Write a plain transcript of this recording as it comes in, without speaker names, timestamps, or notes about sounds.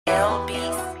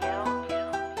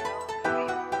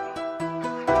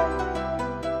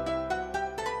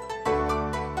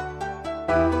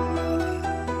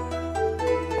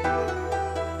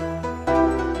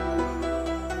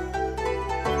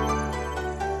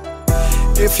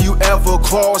If you ever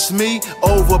cross me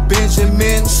over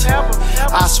Benjamins,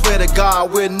 I swear to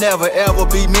God we'll never ever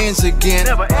be men's again.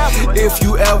 If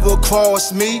you ever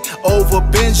cross me over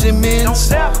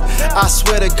Benjamins, I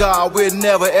swear to God we'll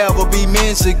never ever be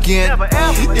men's again.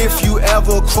 If you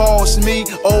ever cross me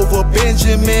over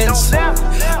Benjamins,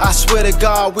 I swear to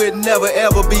God we'll never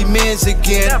ever be men's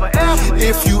again.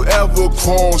 If you ever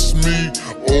cross me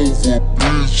over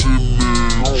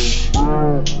Benjamins,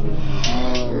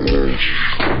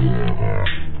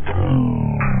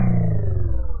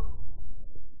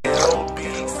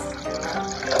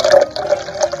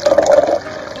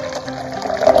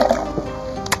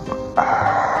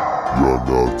 y'all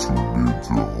not tuned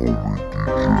into homie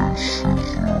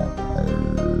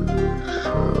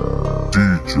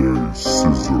DJ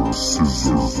Sizzurp.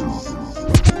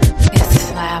 It's the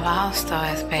Slab All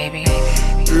Stars, baby.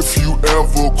 If you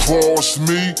ever cross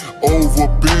me over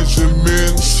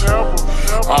Benjamins,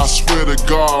 I swear to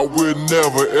God we'll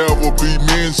never ever be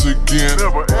men's again.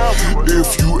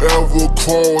 If you ever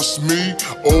cross me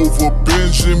over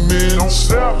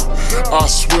Benjamins, I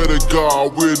swear to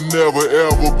God we'll never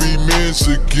ever be men's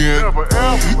again.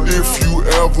 If you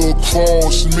ever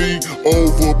cross me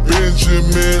over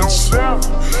Benjamins,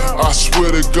 I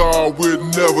swear to God we'll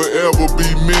never ever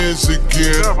be men's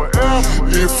again.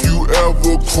 If you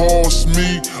ever cross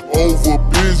me over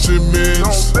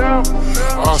Benjamins,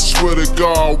 I swear to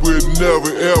God we'll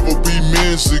never ever be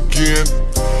men's again.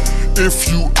 If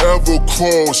you ever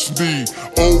cross me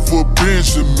over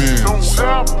Benjamins,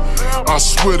 I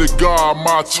swear to God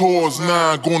my tours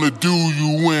now gonna do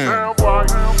you in.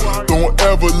 Don't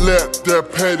ever let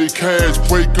that petty cash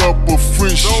break up a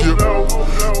friendship.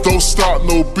 Don't start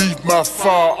no beef, my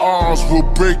firearms will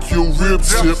break your rib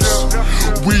tips.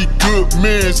 We good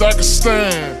men, I can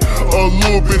stand a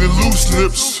little bit of loose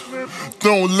lips.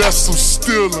 Don't let some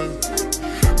stealing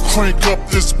crank up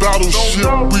this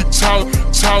battleship. We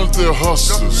talented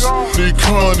hustlers. They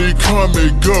come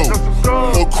and go.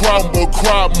 A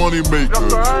crowd money maker.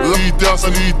 Need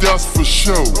that's for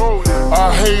sure.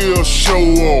 I hate a show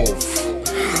off.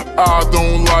 I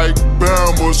don't like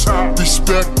Bammers.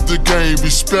 Respect the game,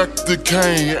 respect the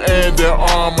cane and that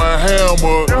arm and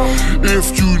hammer.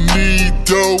 If you need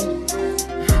dough,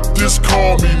 just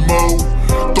call me Mo.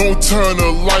 Don't turn a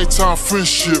lifetime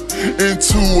friendship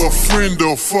into a friend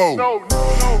or foe.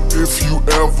 If you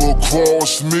ever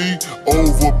cross me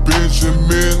over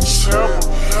Benjamins,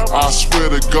 I swear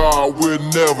to God we'll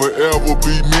never ever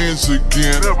be men's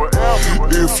again.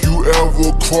 If you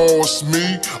ever cross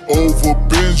me over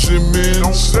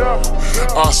Benjamins,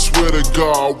 I swear to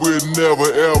God we'll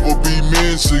never ever be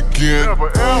men's again.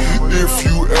 If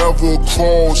you ever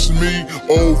cross me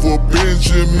over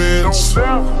Benjamins,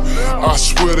 I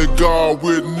swear to God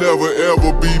we'll never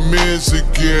ever be men's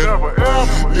again.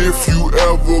 If you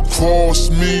ever cross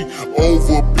me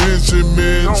over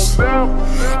Benjamins,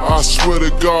 I swear to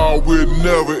God we'll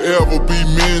never ever be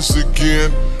men's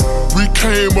again. We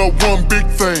came up one big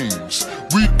things,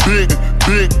 we big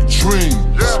dreams.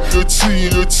 Your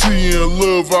T and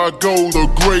love our goal, a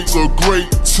great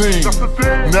team.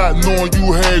 Not knowing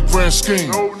you had grand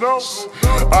schemes,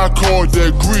 I called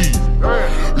that greed.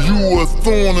 You a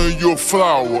thorn in your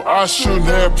flower, I shouldn't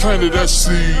have planted that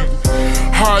seed.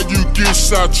 How you get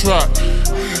sidetracked,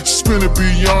 spinning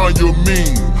beyond your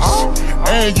means,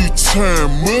 and you turn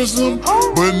Muslim,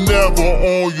 but never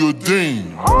on your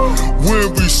deen.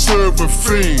 When we serving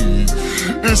fiends,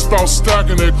 it's about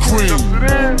stacking that cream.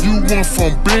 You went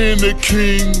from being the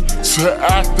king to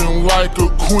acting like a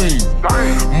queen.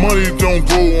 Money don't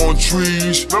grow on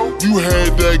trees. You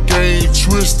had that game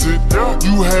twisted.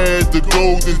 You had the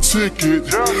golden ticket,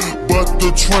 but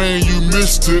the train you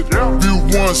missed it. You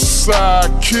one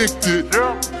side kicked it,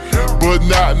 but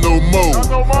not no more.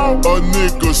 A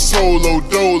nigga solo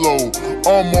dolo,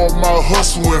 I'm on my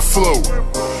hustle and flow.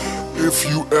 If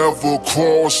you ever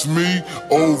cross me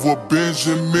over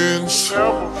Benjamins,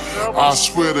 I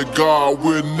swear to God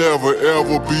we'll never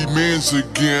ever be men's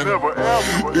again.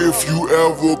 If you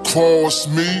ever cross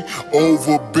me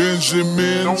over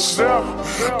Benjamins,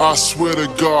 I swear to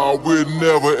God we'll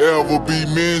never ever be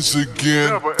men's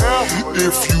again.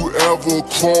 If you ever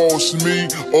cross me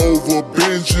over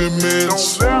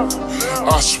Benjamins,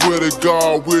 I swear to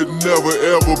God we'll never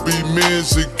ever be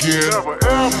men's again.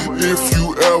 If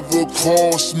you ever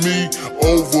cross me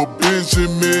over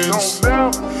Benjamins,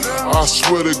 I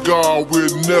swear to God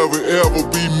we'll never ever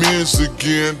be men's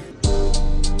again.